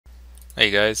Hey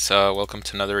guys, welcome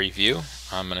to another review.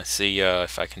 I'm going to see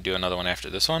if I can do another one after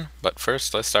this one, but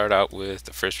first let's start out with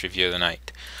the first review of the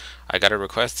night. I got a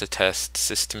request to test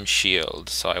System Shield,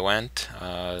 so I went,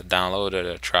 downloaded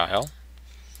a trial.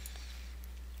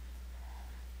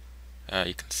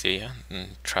 You can see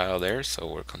trial there, so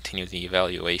we'll continue the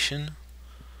evaluation.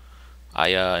 I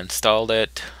installed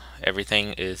it.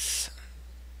 Everything is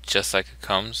just like it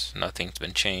comes. Nothing's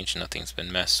been changed, nothing's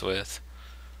been messed with.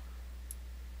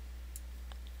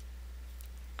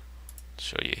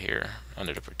 Show you here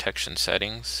under the protection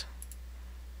settings.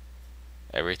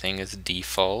 Everything is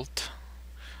default.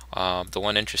 The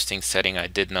one interesting setting I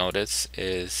did notice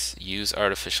is use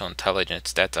artificial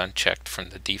intelligence. That's unchecked from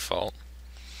the default,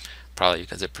 probably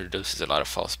because it produces a lot of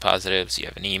false positives. You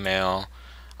have an email,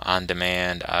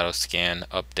 on-demand, auto-scan,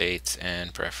 updates,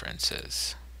 and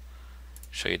preferences.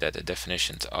 Show you that the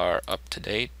definitions are up to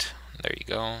date. There you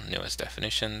go, newest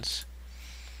definitions.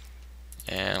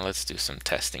 And let's do some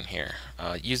testing here.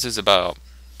 Uses about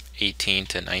 18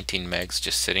 to 19 megs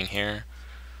just sitting here.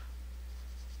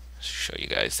 Show you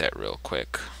guys that real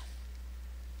quick.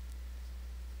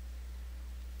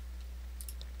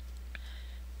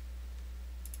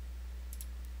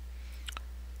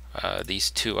 These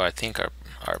two I think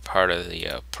are part of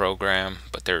the program,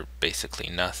 but they're basically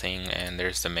nothing, and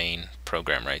there's the main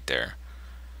program right there.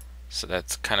 So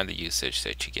that's kind of the usage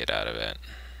that you get out of it,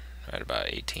 at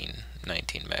about 18,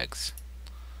 19 megs.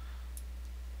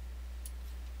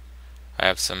 I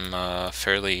have some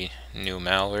fairly new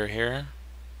malware here.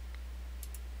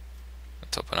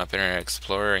 Let's open up Internet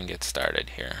Explorer and get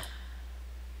started here.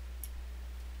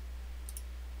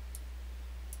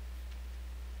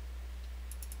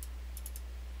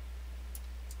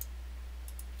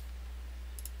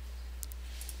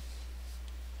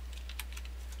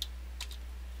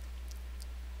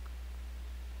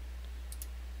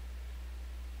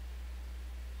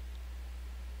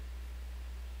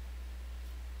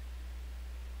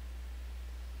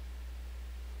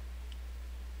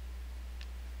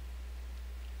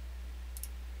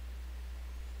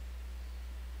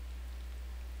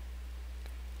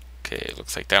 Okay,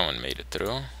 looks like that one made it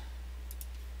through.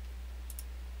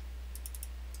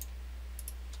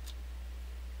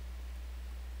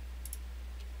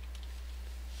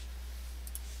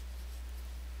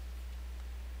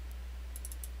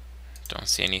 Don't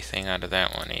see anything out of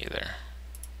that one either.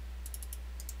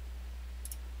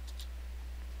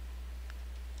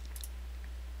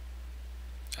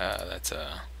 That's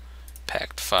a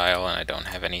packed file, and I don't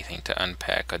have anything to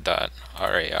unpack a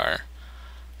 .rar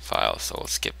file, so we'll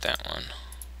skip that one.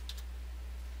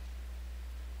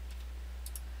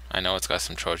 I know it's got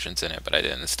some Trojans in it, but I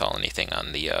didn't install anything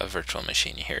on the virtual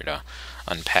machine here to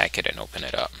unpack it and open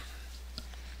it up.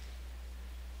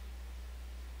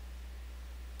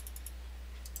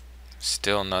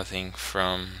 Still nothing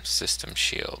from System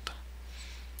Shield.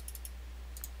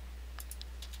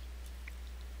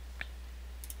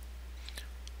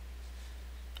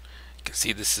 You can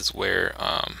see this is where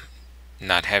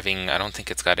not having, I don't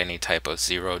think it's got any type of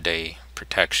 0-day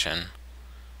protection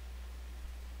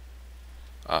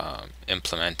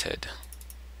implemented.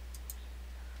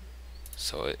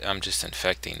 So I'm just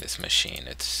infecting this machine.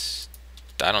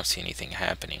 I don't see anything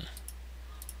happening.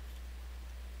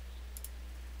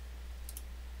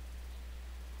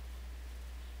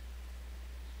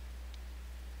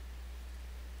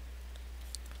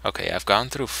 Okay, I've gone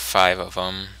through 5 of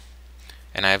them,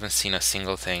 and I haven't seen a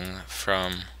single thing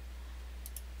from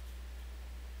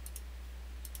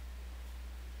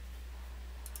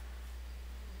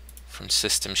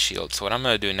System Shield. So what I'm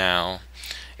going to do now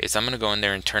is I'm going to go in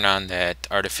there and turn on that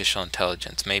artificial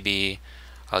intelligence. Maybe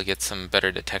I'll get some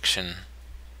better detection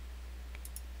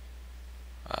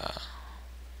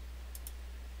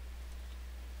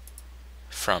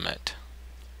from it.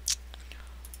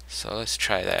 So let's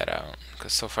try that out,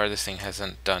 because so far this thing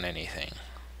hasn't done anything.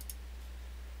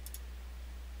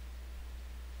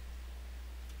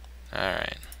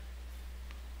 Alright.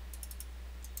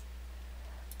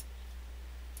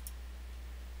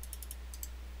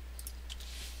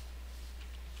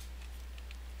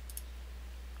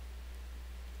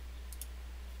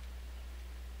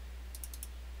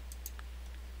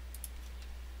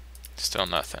 Still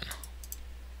nothing.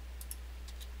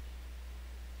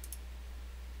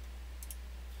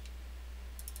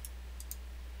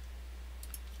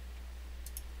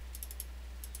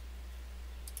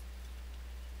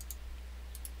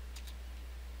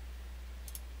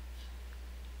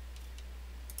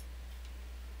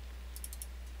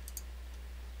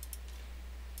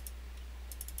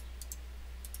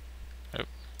 Oop.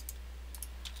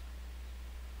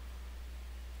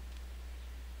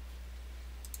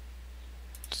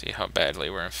 See how badly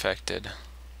we're infected.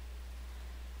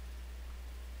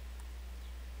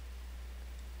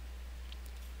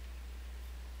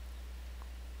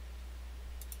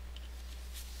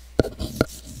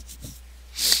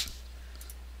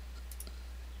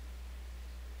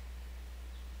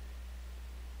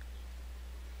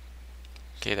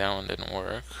 Okay, that one didn't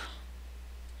work.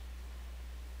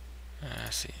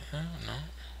 See, I don't know.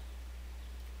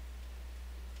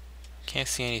 Can't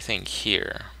see anything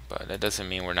here, but that doesn't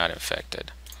mean we're not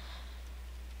infected.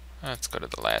 Let's go to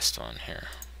the last one here.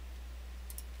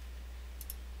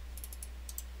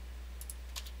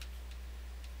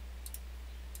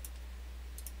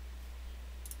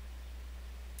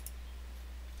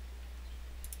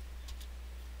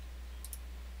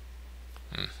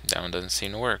 That one doesn't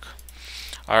seem to work.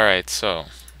 Alright, so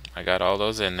I got all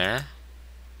those in there.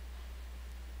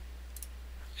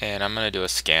 And I'm going to do a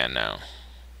scan now.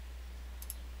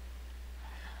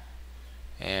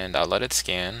 And I'll let it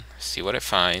scan, see what it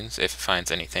finds, if it finds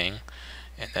anything.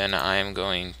 And then I am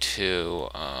going to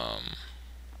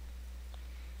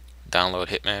download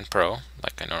Hitman Pro,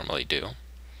 like I normally do.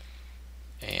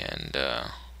 And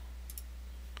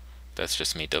that's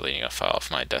just me deleting a file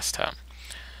off my desktop.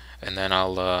 And then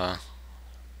I'll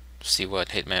see what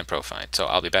Hitman Pro finds. So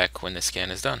I'll be back when the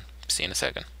scan is done. See you in a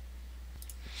second.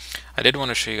 I did want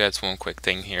to show you guys one quick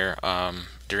thing here.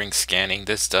 During scanning,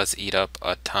 this does eat up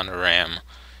a ton of RAM.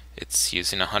 It's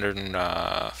using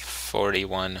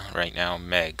 141 right now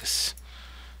megs,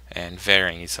 and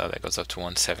varying. You saw that goes up to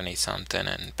 170 something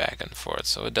and back and forth.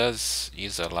 So it does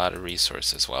use a lot of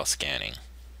resources while scanning.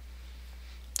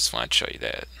 Just want to show you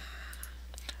that.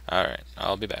 Alright,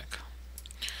 I'll be back.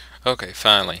 Okay,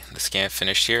 finally, the scan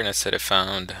finished here, and it said it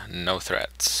found no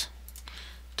threats.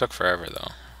 Took forever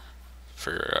though,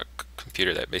 for a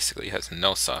computer that basically has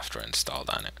no software installed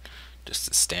on it, just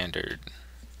the standard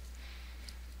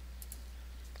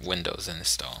Windows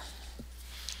install.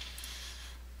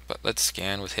 But let's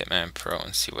scan with Hitman Pro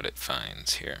and see what it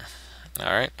finds here.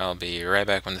 Alright, I'll be right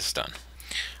back when this is done.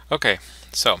 Okay,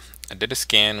 so I did a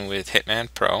scan with Hitman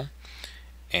Pro,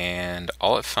 and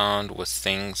all it found was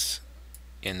things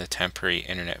in the temporary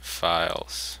internet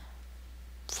files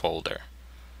folder.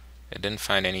 It didn't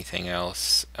find anything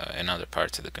else in other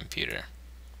parts of the computer,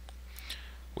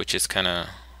 which is kind of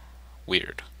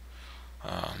weird.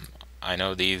 I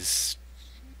know the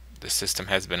system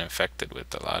has been infected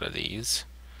with a lot of these,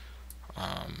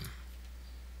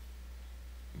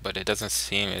 but they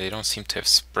don't seem to have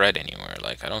spread anywhere.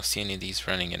 Like, I don't see any of these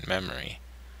running in memory.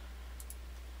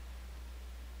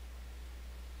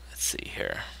 Let's see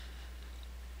here.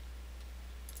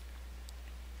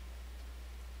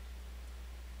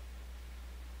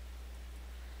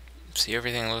 See,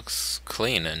 everything looks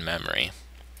clean in memory.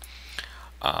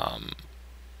 I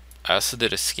also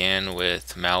did a scan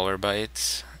with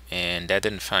Malwarebytes, and that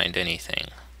didn't find anything.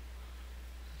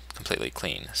 Completely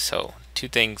clean. So two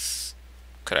things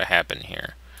could have happened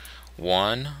here.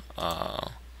 One,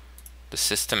 the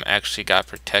system actually got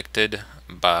protected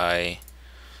by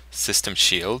System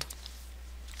Shield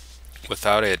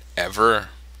without it ever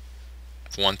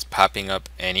once popping up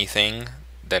anything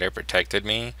that it protected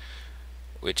me,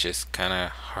 which is kind of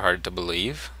hard to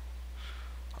believe.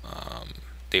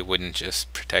 They wouldn't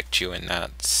just protect you and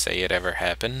not say it ever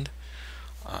happened.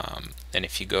 And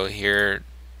if you go here,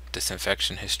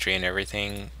 disinfection history and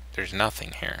everything, there's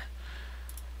nothing here.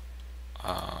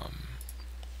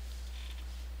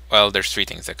 Well, there's three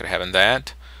things that could happen.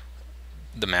 That,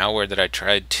 the malware that I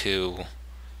tried to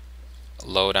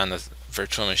load on the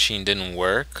virtual machine didn't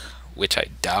work, which I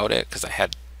doubt it, because I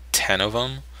had 10 of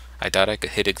them. I doubt I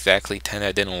could hit exactly 10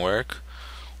 that didn't work.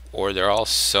 Or they're all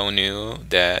so new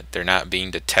that they're not being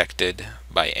detected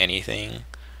by anything,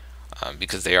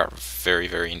 because they are very,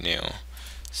 very new.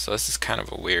 So this is kind of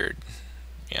a weird,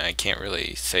 I can't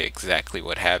really say exactly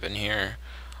what happened here.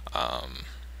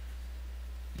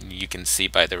 You can see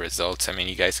by the results. I mean,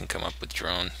 you guys can come up with your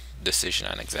own decision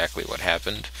on exactly what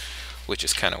happened, which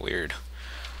is kind of weird.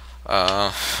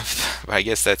 I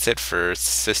guess that's it for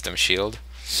System Shield.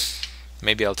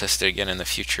 Maybe I'll test it again in the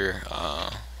future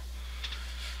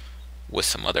with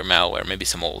some other malware, maybe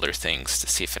some older things, to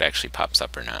see if it actually pops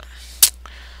up or not.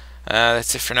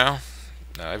 That's it for now.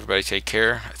 Everybody take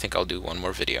care. I think I'll do one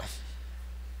more video.